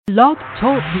Blog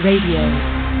Talk Radio.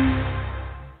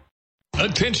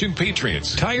 Attention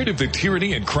patriots, tired of the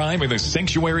tyranny and crime in the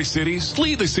sanctuary cities?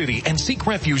 Flee the city and seek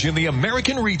refuge in the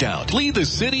American Redoubt.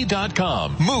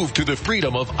 FleeTheCity.com. Move to the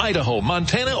freedom of Idaho,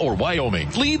 Montana, or Wyoming.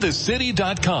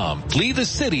 FleeTheCity.com.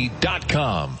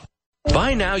 FleeTheCity.com.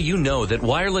 By now you know that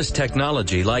wireless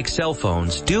technology like cell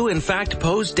phones do in fact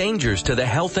pose dangers to the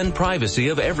health and privacy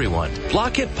of everyone.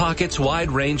 Block-It Pocket's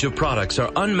wide range of products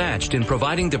are unmatched in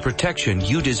providing the protection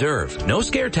you deserve. No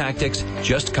scare tactics,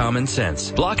 just common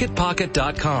sense.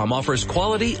 BlockItPocket.com offers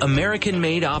quality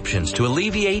American-made options to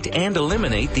alleviate and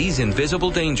eliminate these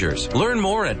invisible dangers. Learn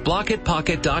more at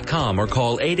BlockItPocket.com or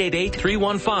call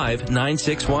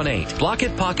 888-315-9618.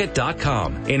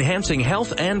 BlockItPocket.com, enhancing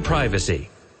health and privacy.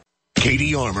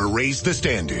 KD Armor raised the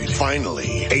standard.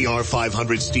 Finally,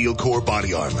 AR-500 steel core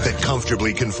body armor that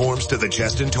comfortably conforms to the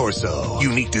chest and torso.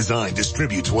 Unique design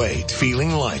distributes weight, feeling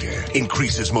lighter,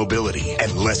 increases mobility,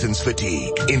 and lessens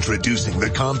fatigue. Introducing the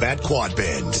Combat Quad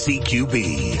Bend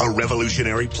CQB, a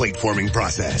revolutionary plate-forming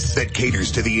process that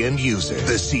caters to the end user.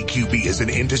 The CQB is an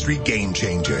industry game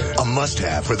changer, a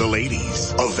must-have for the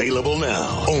ladies. Available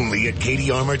now, only at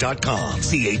KDArmor.com,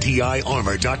 CATI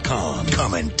Armor.com.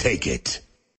 Come and take it.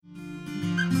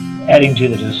 Adding to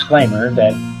the disclaimer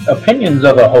that opinions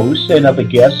of a host and of the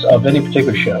guests of any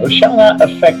particular show shall not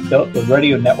affect the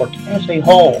radio network as a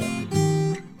whole.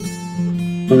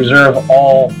 We reserve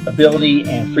all ability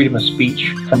and freedom of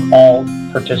speech from all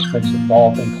participants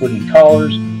involved, including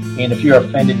callers, and if you're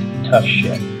offended, tough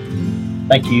shit.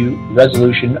 Thank you,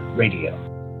 Resolution Radio.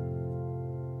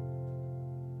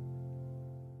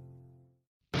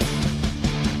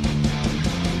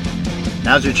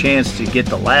 Now's your chance to get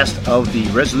the last of the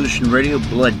Resolution Radio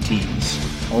Blood Tees.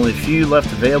 Only a few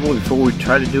left available before we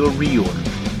try to do a reorder.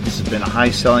 This has been a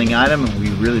high-selling item, and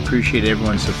we really appreciate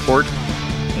everyone's support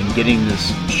in getting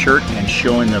this shirt and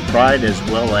showing their pride as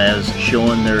well as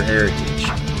showing their heritage.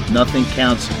 Nothing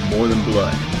counts more than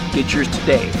blood. Get yours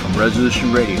today from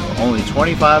Resolution Radio. Only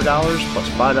 $25 plus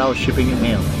 $5 shipping and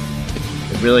handling.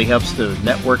 It really helps the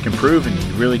network improve, and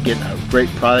you really get a great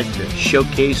product to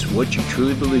showcase what you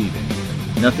truly believe in.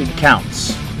 Nothing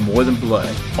counts more than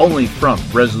blood. Only from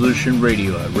Resolution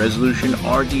Radio at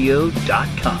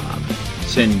ResolutionRDO.com.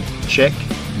 Send check,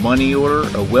 money order,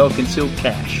 or well-concealed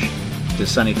cash to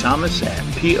Sonny Thomas at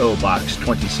P.O. Box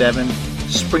 27,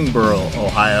 Springboro,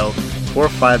 Ohio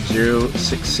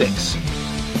 45066.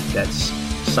 That's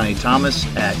Sonny Thomas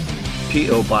at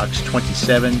P.O. Box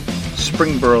 27,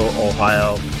 Springboro,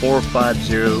 Ohio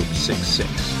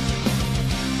 45066.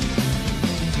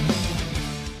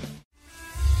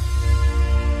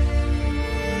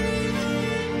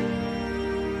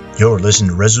 You're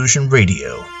listening to Resolution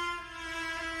Radio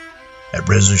at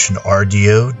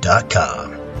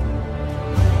ResolutionRDO.com.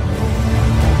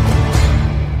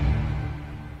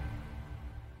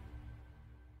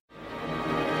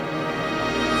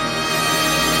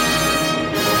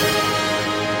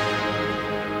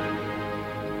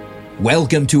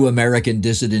 Welcome to American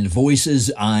Dissident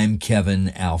Voices. I'm Kevin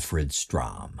Alfred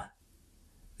Strom.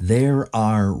 There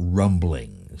are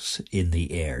rumblings in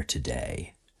the air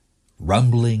today.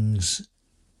 Rumblings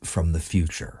from the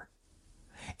future.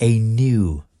 A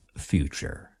new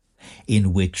future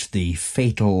in which the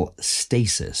fatal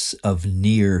stasis of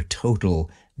near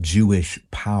total Jewish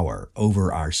power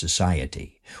over our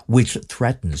society, which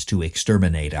threatens to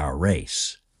exterminate our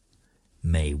race,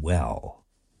 may well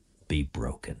be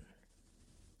broken.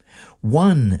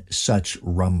 One such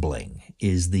rumbling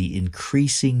is the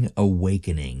increasing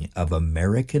awakening of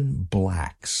American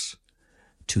blacks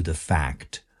to the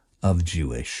fact of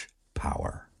Jewish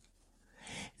power.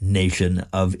 Nation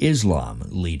of Islam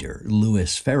leader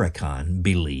Louis Farrakhan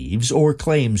believes, or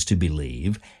claims to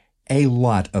believe, a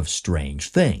lot of strange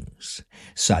things,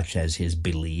 such as his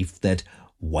belief that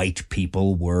white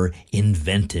people were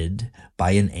invented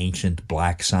by an ancient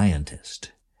black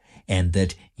scientist, and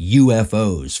that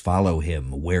UFOs follow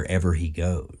him wherever he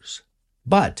goes.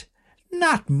 But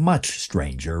not much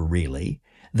stranger, really,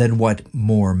 than what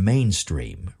more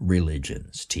mainstream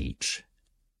religions teach.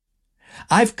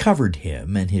 I've covered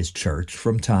him and his church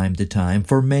from time to time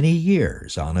for many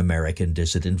years on American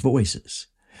Dissident Voices.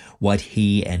 What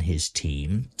he and his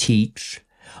team teach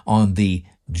on the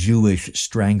Jewish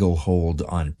stranglehold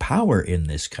on power in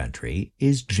this country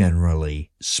is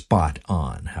generally spot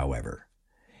on, however.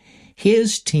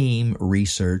 His team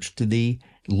researched the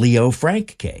Leo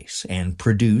Frank case and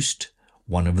produced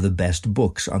one of the best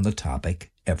books on the topic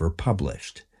ever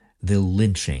published, The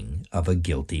Lynching of a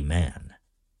Guilty Man.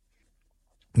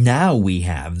 Now we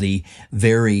have the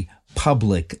very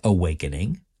public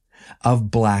awakening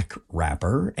of black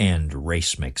rapper and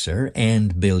race mixer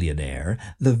and billionaire,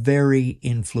 the very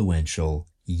influential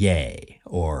Ye,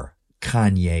 or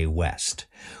Kanye West,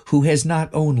 who has not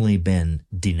only been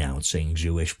denouncing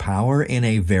Jewish power in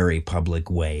a very public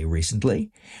way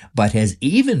recently, but has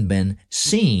even been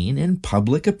seen in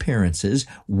public appearances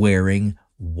wearing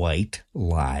White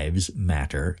Lives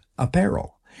Matter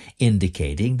apparel,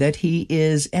 indicating that he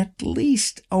is at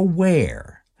least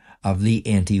aware of the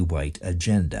anti-white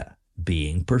agenda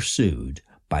being pursued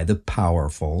by the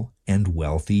powerful and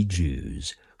wealthy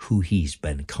Jews who he's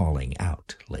been calling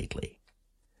out lately.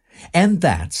 And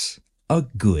that's a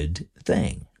good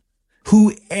thing.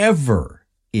 Whoever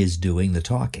is doing the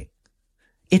talking.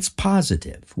 It's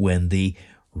positive when the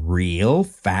real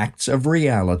facts of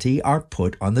reality are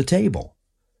put on the table,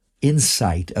 in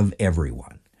sight of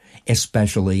everyone,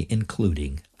 especially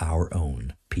including our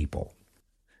own people.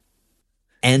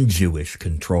 And Jewish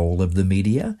control of the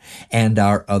media and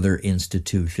our other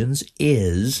institutions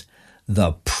is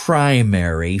the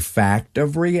primary fact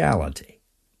of reality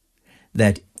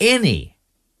that any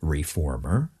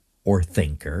reformer or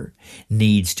thinker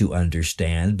needs to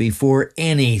understand before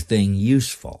anything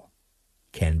useful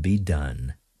can be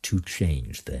done to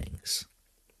change things.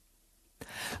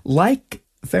 Like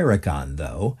Farrakhan,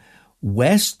 though,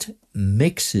 West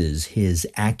mixes his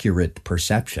accurate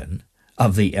perception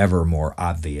of the ever more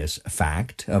obvious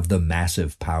fact of the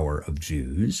massive power of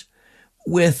Jews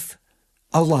with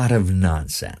a lot of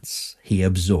nonsense he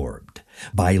absorbed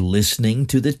by listening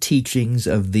to the teachings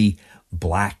of the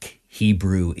black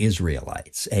Hebrew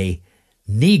Israelites, a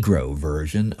Negro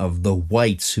version of the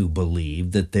whites who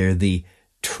believe that they're the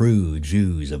true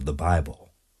Jews of the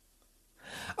Bible.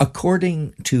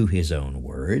 According to his own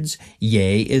words,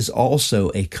 Ye is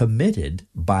also a committed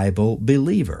Bible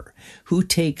believer who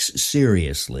takes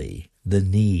seriously the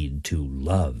need to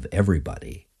love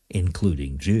everybody,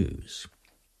 including Jews.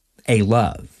 A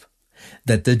love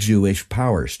that the Jewish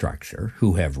power structure,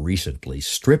 who have recently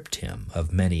stripped him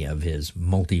of many of his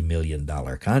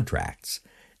multi-million-dollar contracts,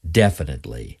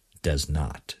 definitely does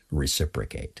not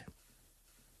reciprocate.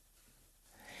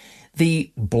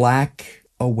 The black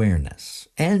awareness,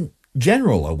 and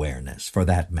general awareness for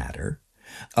that matter,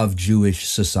 of Jewish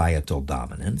societal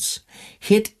dominance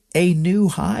hit a new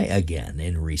high again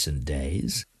in recent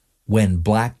days when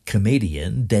black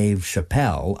comedian Dave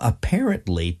Chappelle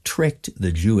apparently tricked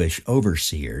the Jewish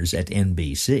overseers at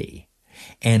NBC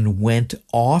and went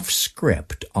off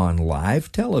script on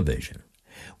live television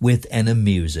with an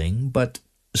amusing but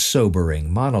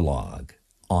sobering monologue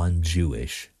on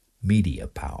Jewish media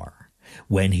power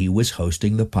when he was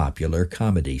hosting the popular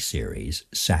comedy series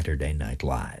Saturday Night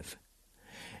Live.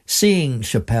 Seeing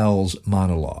Chappelle's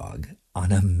monologue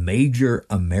on a major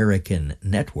American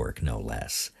network, no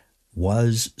less,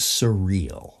 was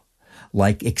surreal,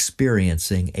 like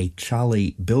experiencing a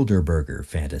Charlie Bilderberger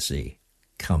fantasy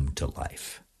come to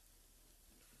life.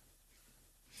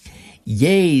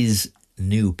 Ye's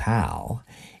new pal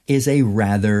is a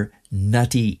rather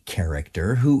nutty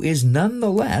character who is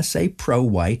nonetheless a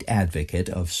pro-white advocate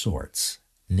of sorts,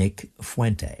 Nick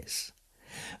Fuentes.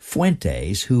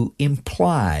 Fuentes, who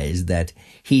implies that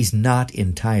he's not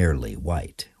entirely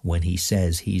white when he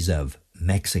says he's of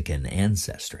Mexican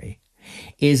ancestry,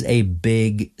 is a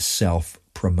big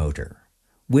self-promoter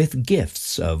with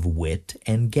gifts of wit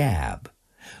and gab,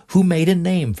 who made a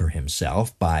name for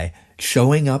himself by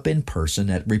showing up in person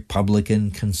at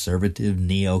Republican conservative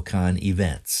neocon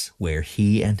events where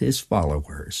he and his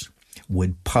followers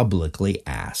would publicly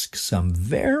ask some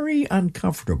very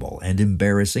uncomfortable and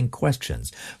embarrassing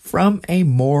questions from a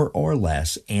more or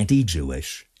less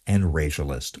anti-Jewish and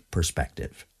racialist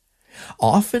perspective,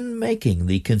 often making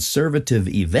the conservative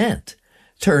event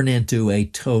turn into a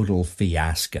total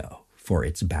fiasco for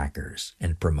its backers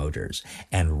and promoters,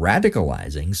 and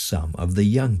radicalizing some of the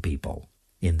young people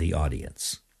in the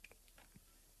audience.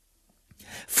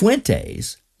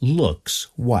 Fuentes looks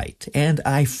white, and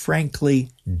I frankly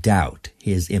doubt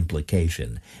his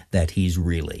implication that he's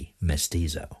really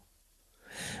mestizo.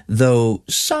 Though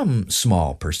some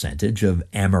small percentage of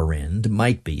Amerind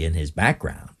might be in his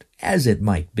background, as it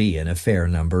might be in a fair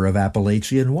number of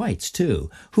Appalachian whites, too,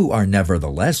 who are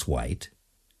nevertheless white,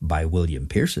 by William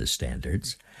Pierce's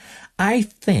standards, I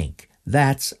think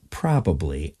that's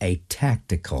probably a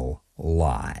tactical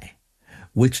lie,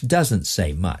 which doesn't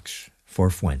say much for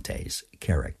Fuentes'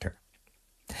 character.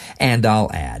 And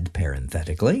I'll add,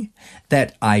 parenthetically,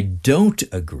 that I don't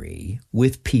agree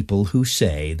with people who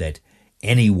say that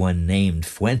anyone named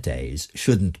Fuentes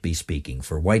shouldn't be speaking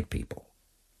for white people.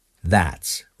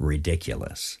 That's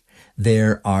ridiculous.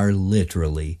 There are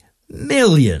literally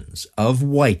millions of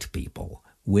white people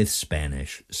with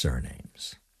Spanish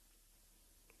surnames.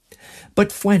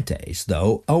 But Fuentes,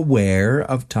 though aware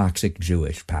of toxic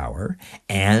Jewish power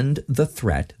and the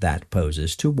threat that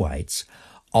poses to whites,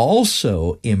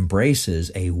 also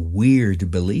embraces a weird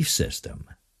belief system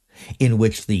in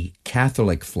which the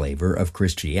Catholic flavor of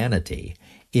Christianity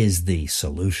is the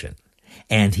solution,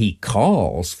 and he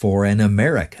calls for an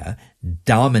America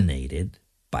dominated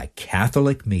by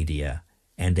Catholic media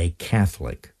and a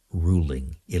Catholic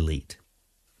ruling elite.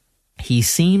 He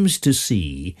seems to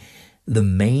see the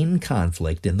main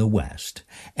conflict in the West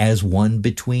as one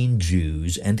between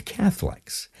Jews and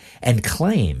Catholics, and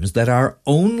claims that our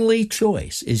only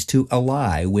choice is to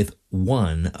ally with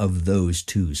one of those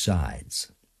two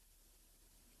sides.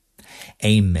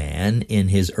 A man in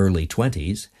his early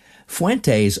 20s,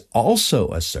 Fuentes also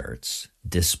asserts,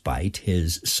 despite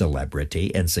his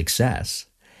celebrity and success,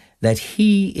 that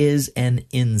he is an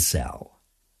incel,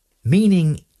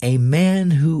 meaning a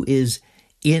man who is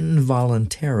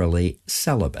involuntarily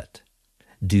celibate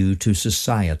due to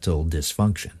societal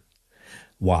dysfunction,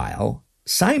 while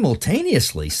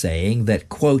simultaneously saying that,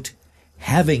 quote,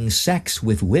 having sex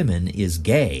with women is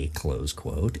gay, close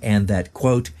quote, and that,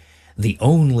 quote, the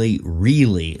only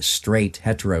really straight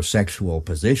heterosexual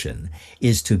position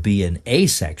is to be an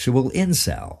asexual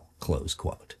incel, close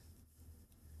quote.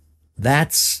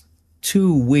 That's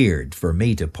too weird for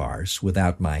me to parse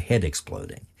without my head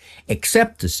exploding,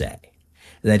 except to say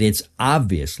that it's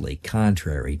obviously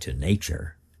contrary to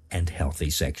nature and healthy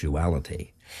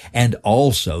sexuality, and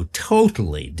also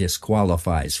totally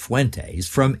disqualifies Fuentes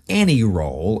from any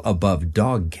role above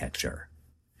dog catcher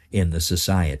in the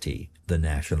society the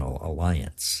National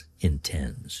Alliance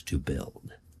intends to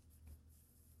build.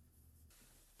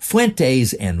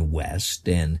 Fuentes and West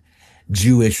and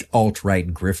Jewish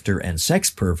alt-right grifter and sex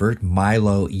pervert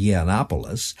Milo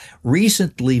Yiannopoulos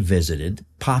recently visited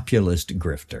populist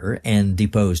grifter and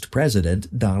deposed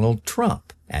President Donald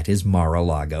Trump at his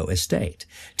Mar-a-Lago estate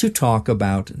to talk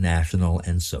about national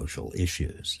and social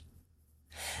issues.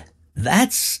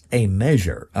 That's a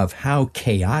measure of how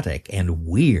chaotic and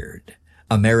weird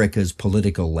America's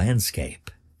political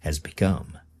landscape has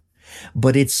become.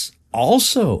 But it's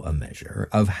also a measure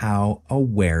of how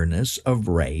awareness of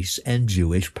race and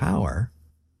Jewish power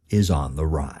is on the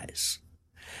rise.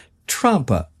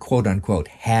 Trump, quote-unquote,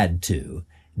 had to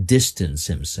distance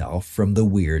himself from the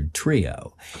weird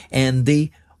trio, and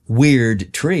the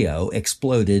weird trio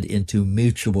exploded into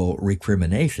mutual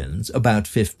recriminations about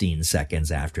 15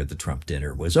 seconds after the Trump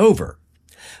dinner was over.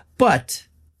 But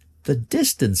the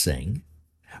distancing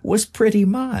was pretty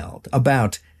mild,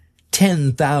 about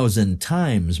 10,000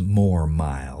 times more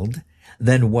mild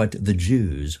than what the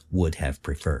Jews would have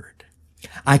preferred.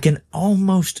 I can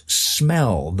almost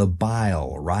smell the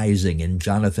bile rising in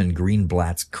Jonathan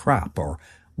Greenblatt's crop, or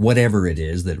whatever it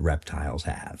is that reptiles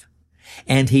have.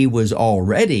 And he was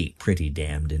already pretty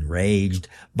damned enraged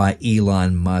by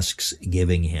Elon Musk's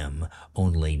giving him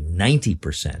only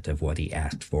 90% of what he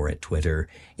asked for at Twitter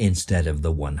instead of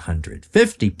the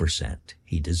 150%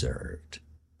 he deserved.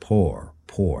 Poor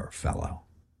fellow.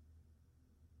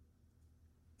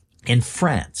 In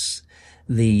France,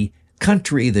 the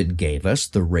country that gave us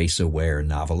the race-aware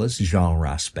novelist Jean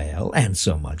Raspail and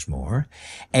so much more,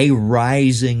 a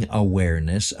rising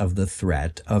awareness of the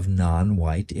threat of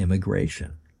non-white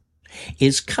immigration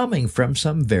is coming from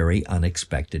some very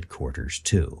unexpected quarters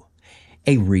too.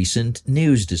 A recent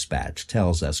news dispatch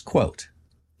tells us, quote,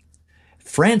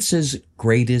 France's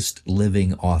greatest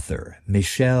living author,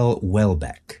 Michel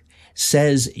Houellebecq,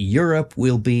 says Europe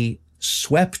will be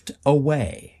swept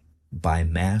away by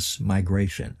mass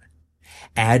migration,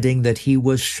 adding that he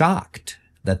was shocked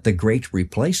that the Great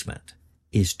Replacement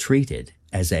is treated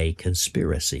as a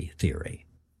conspiracy theory.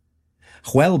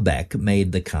 Houellebecq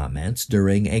made the comments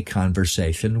during a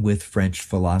conversation with French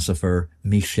philosopher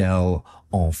Michel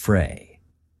Onfray.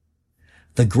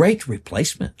 The Great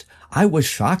Replacement? I was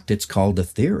shocked it's called a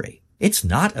theory. It's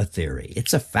not a theory,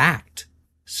 it's a fact,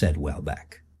 said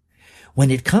Houellebecq.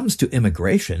 When it comes to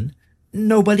immigration,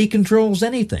 nobody controls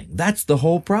anything. That's the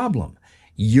whole problem.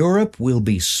 Europe will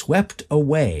be swept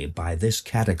away by this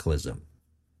cataclysm.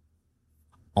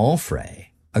 Onfray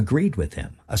agreed with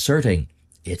him, asserting,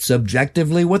 it's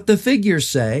objectively what the figures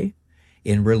say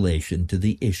in relation to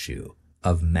the issue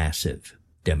of massive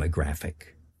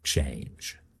demographic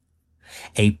change.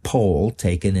 A poll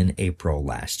taken in April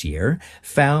last year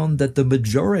found that the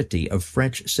majority of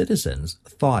French citizens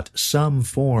thought some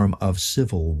form of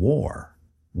civil war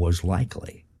was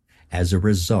likely as a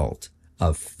result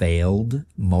of failed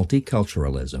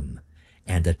multiculturalism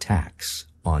and attacks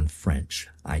on French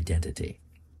identity.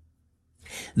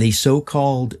 The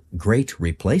so-called Great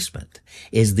Replacement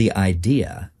is the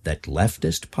idea that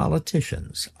leftist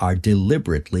politicians are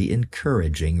deliberately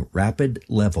encouraging rapid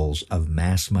levels of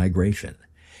mass migration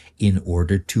in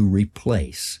order to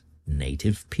replace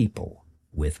native people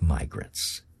with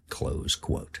migrants. Close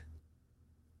quote.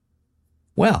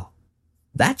 Well,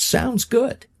 that sounds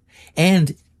good.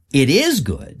 And it is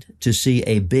good to see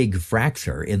a big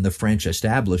fracture in the French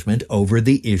establishment over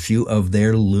the issue of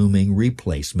their looming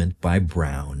replacement by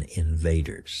brown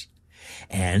invaders.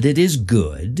 And it is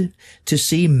good to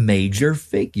see major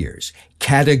figures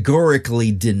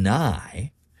categorically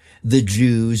deny the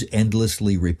Jews'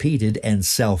 endlessly repeated and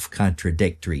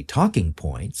self-contradictory talking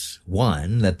points,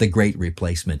 one, that the Great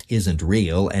Replacement isn't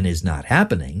real and is not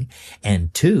happening,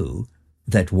 and two,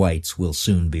 that whites will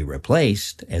soon be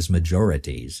replaced as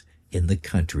majorities in the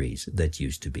countries that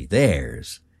used to be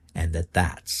theirs, and that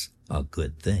that's a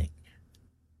good thing.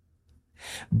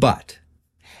 But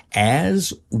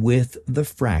as with the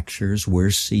fractures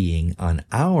we're seeing on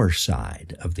our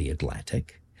side of the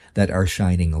Atlantic that are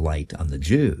shining light on the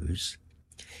Jews,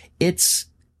 it's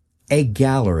a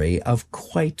gallery of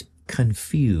quite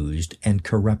confused and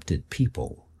corrupted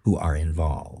people who are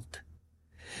involved.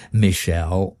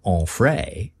 Michel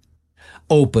Onfray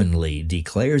openly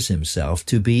declares himself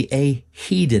to be a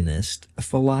hedonist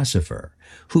philosopher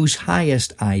whose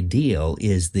highest ideal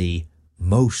is the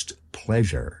most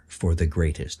pleasure for the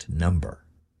greatest number.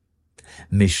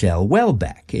 Michel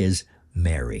Houellebecq is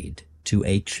married to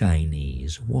a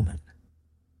Chinese woman.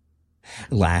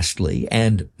 Lastly,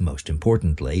 and most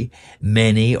importantly,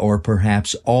 many or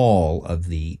perhaps all of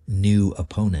the new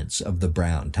opponents of the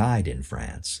brown tide in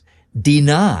France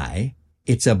deny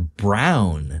it's a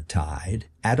brown tide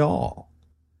at all.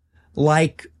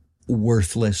 Like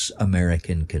worthless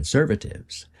American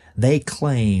conservatives, they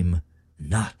claim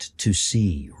not to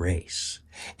see race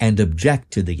and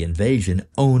object to the invasion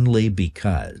only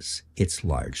because it's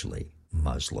largely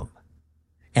Muslim.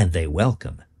 And they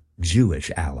welcome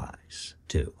Jewish allies,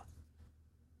 too.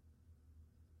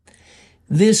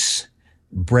 This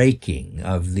breaking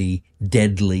of the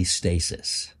deadly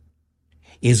stasis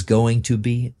is going to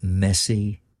be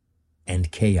messy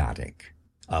and chaotic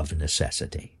of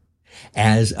necessity,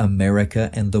 as America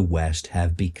and the West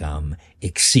have become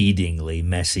exceedingly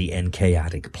messy and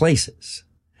chaotic places,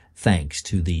 thanks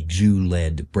to the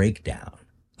Jew-led breakdown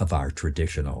of our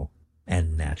traditional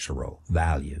and natural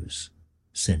values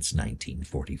since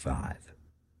 1945.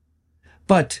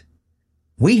 But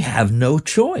we have no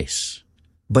choice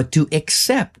but to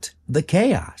accept the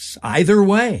chaos either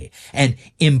way, an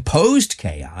imposed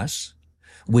chaos,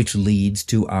 which leads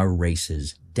to our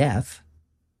race's death,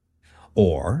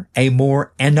 or a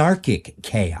more anarchic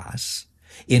chaos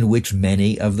in which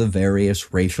many of the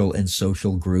various racial and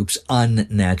social groups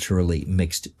unnaturally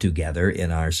mixed together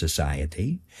in our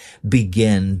society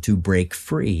begin to break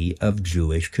free of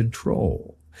Jewish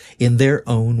control in their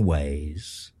own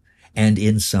ways and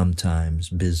in sometimes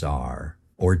bizarre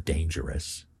or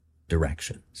dangerous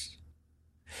directions.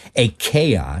 A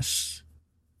chaos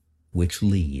which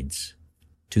leads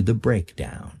to the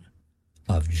breakdown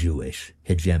of Jewish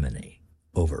hegemony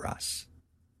over us.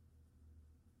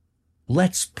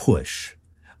 Let's push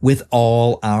with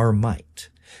all our might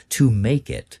to make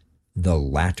it the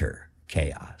latter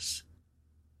chaos.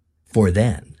 For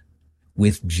then,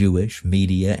 with Jewish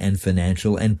media and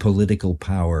financial and political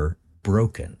power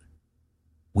broken,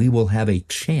 we will have a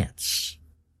chance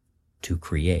to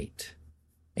create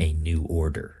a new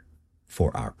order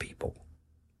for our people.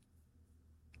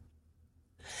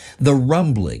 The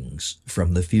rumblings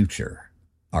from the future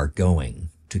are going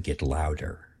to get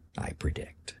louder, I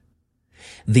predict.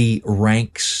 The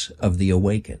ranks of the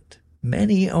awakened,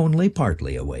 many only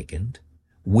partly awakened,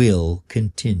 will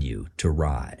continue to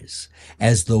rise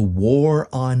as the war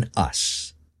on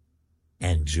us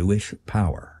and Jewish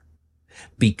power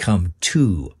become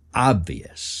too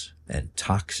obvious and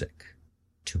toxic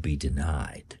to be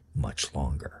denied much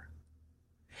longer.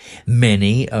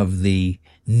 Many of the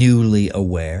newly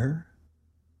aware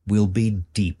will be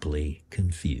deeply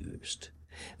confused.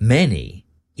 Many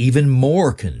even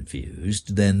more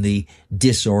confused than the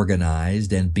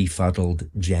disorganized and befuddled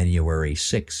January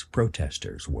 6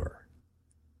 protesters were.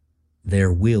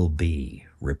 There will be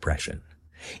repression,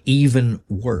 even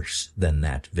worse than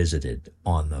that visited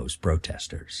on those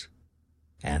protesters.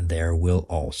 And there will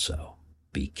also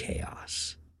be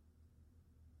chaos.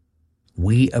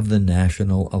 We of the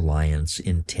National Alliance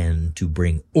intend to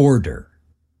bring order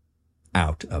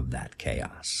out of that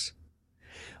chaos.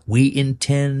 We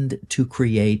intend to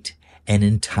create an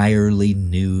entirely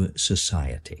new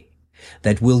society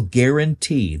that will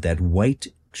guarantee that white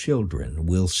children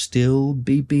will still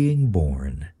be being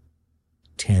born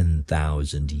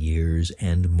 10,000 years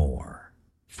and more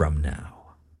from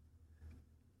now.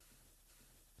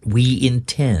 We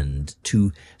intend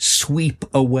to sweep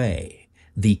away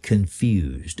the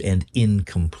confused and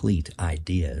incomplete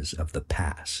ideas of the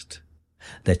past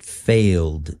that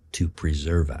failed to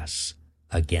preserve us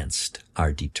against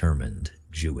our determined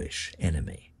Jewish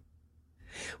enemy.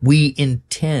 We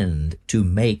intend to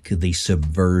make the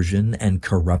subversion and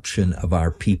corruption of our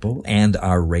people and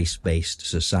our race-based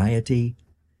society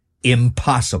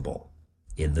impossible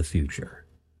in the future.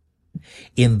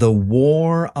 In the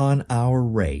war on our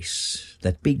race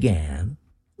that began,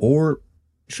 or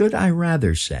should I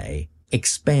rather say,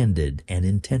 expanded and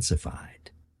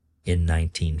intensified in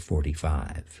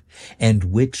 1945, and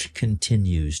which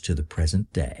continues to the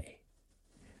present day,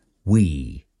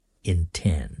 we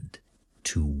intend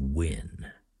to win.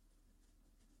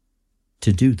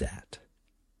 To do that,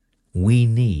 we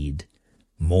need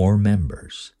more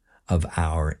members of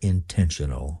our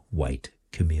intentional white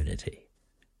community.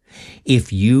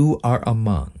 If you are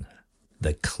among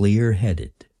the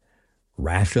clear-headed,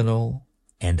 rational,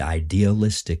 and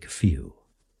idealistic few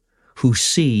who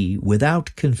see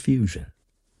without confusion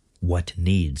what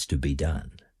needs to be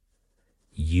done,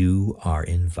 you are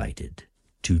invited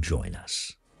to join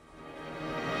us.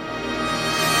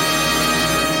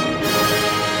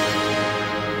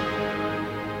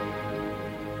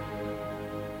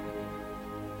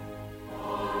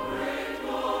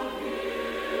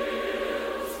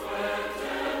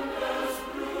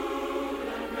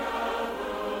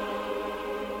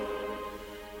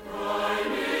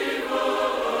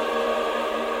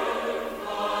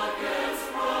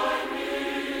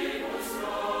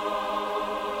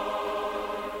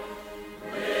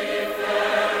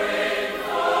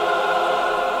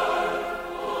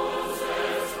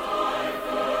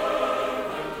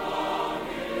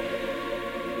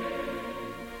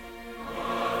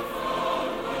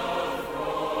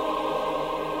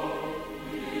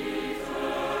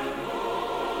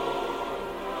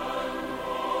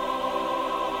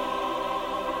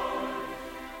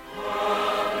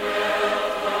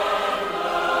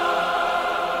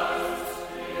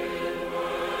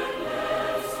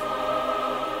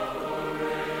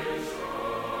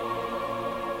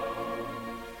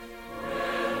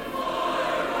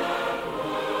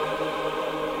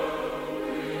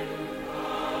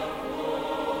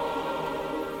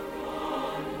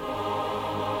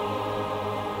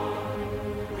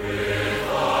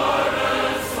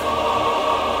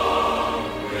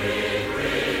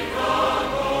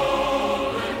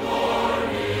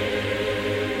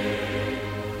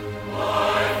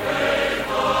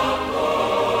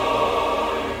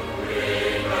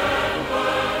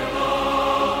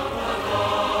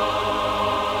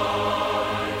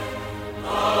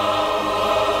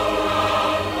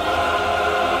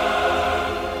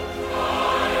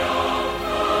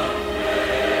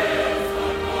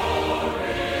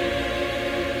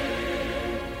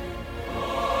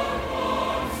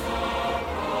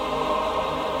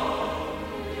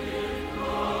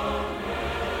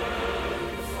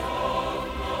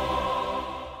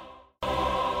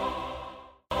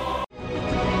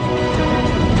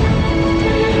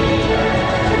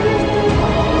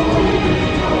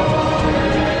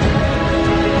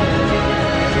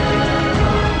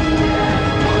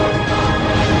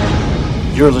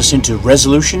 You're listening to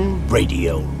Resolution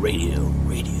Radio.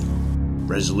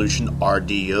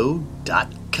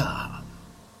 ResolutionRDO.com.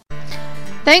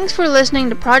 Thanks for listening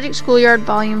to Project Schoolyard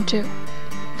Volume 2.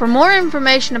 For more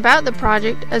information about the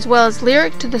project, as well as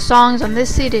lyrics to the songs on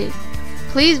this CD,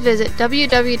 please visit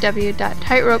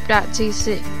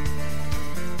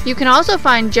www.tightrope.cc. You can also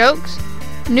find jokes,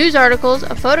 news articles,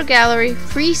 a photo gallery,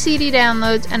 free CD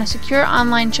downloads, and a secure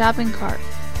online shopping cart.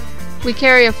 We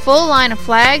carry a full line of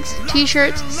flags,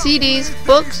 t-shirts, CDs,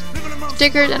 books,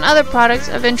 stickers, and other products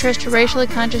of interest to racially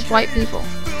conscious white people.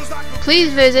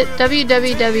 Please visit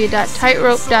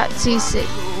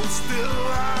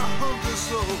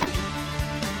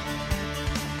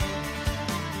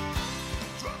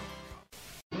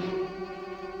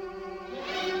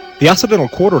The Occidental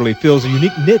Quarterly fills a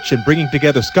unique niche in bringing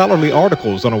together scholarly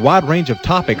articles on a wide range of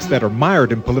topics that are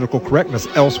mired in political correctness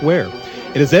elsewhere.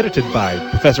 It is edited by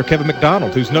Professor Kevin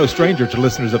MacDonald, who's no stranger to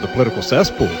listeners of the political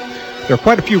cesspool. There are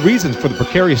quite a few reasons for the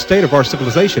precarious state of our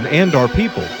civilization and our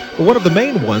people, but one of the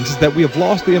main ones is that we have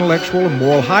lost the intellectual and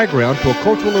moral high ground to a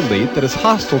cultural elite that is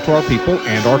hostile to our people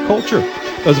and our culture.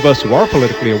 Those of us who are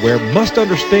politically aware must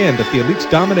understand that the elites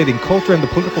dominating culture and the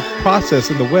political process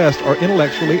in the West are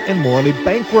intellectually and morally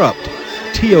bankrupt.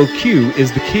 TOQ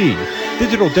is the key.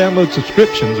 Digital download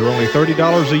subscriptions are only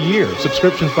 $30 a year.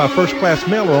 Subscriptions by first class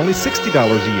mail are only $60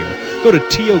 a year. Go to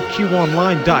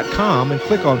toqonline.com and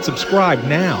click on subscribe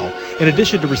now. In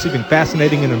addition to receiving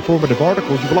fascinating and informative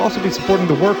articles, you will also be supporting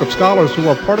the work of scholars who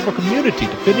are part of a community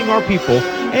defending our people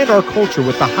and our culture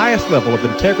with the highest level of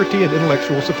integrity and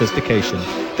intellectual sophistication.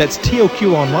 That's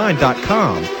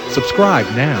toqonline.com. Subscribe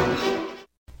now.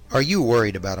 Are you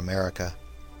worried about America?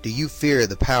 Do you fear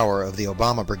the power of the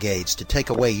Obama brigades to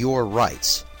take away your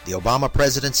rights? The Obama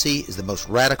presidency is the most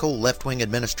radical left-wing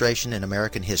administration in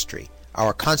American history.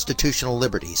 Our constitutional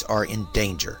liberties are in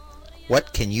danger.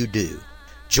 What can you do?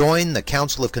 Join the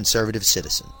Council of Conservative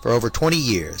Citizens. For over 20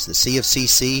 years, the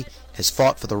CFCC has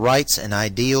fought for the rights and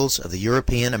ideals of the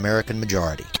European American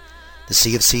majority. The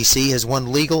CFCC has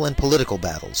won legal and political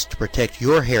battles to protect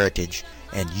your heritage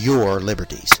and your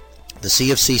liberties. The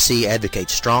CFCC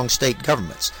advocates strong state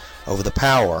governments over the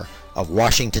power of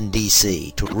Washington,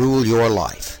 D.C. to rule your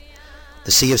life. The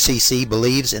CFCC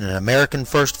believes in an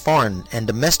American-first foreign and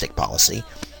domestic policy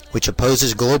which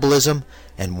opposes globalism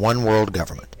and one-world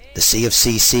government. The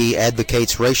CFCC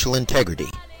advocates racial integrity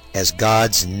as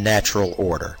God's natural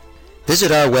order.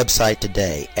 Visit our website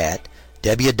today at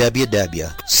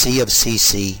www.cfcc.org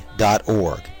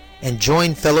and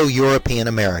join fellow European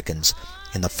Americans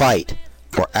in the fight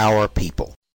for our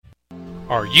people.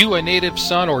 Are you a native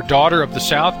son or daughter of the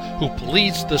South who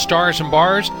bleeds the stars and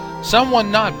bars?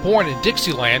 Someone not born in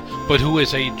Dixieland, but who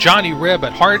is a Johnny Reb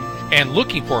at heart and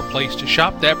looking for a place to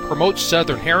shop that promotes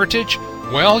Southern heritage?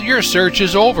 Well, your search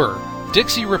is over.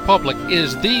 Dixie Republic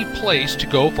is the place to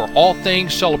go for all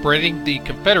things celebrating the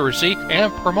Confederacy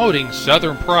and promoting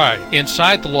Southern pride.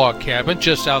 Inside the log cabin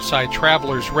just outside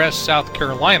Travelers Rest, South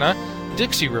Carolina,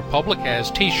 Dixie Republic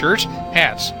has t-shirts,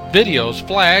 hats, videos,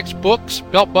 flags, books,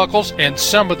 belt buckles, and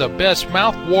some of the best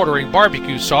mouth-watering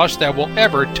barbecue sauce that will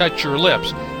ever touch your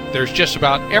lips. There's just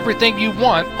about everything you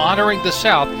want honoring the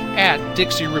South at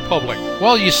Dixie Republic.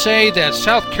 Well, you say that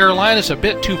South Carolina's a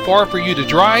bit too far for you to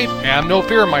drive? Have no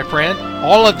fear, my friend.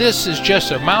 All of this is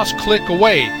just a mouse click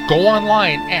away. Go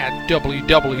online at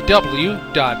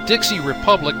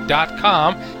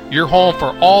www.dixierepublic.com, your home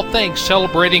for all things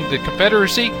celebrating the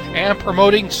Confederacy and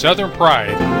promoting Southern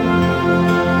pride.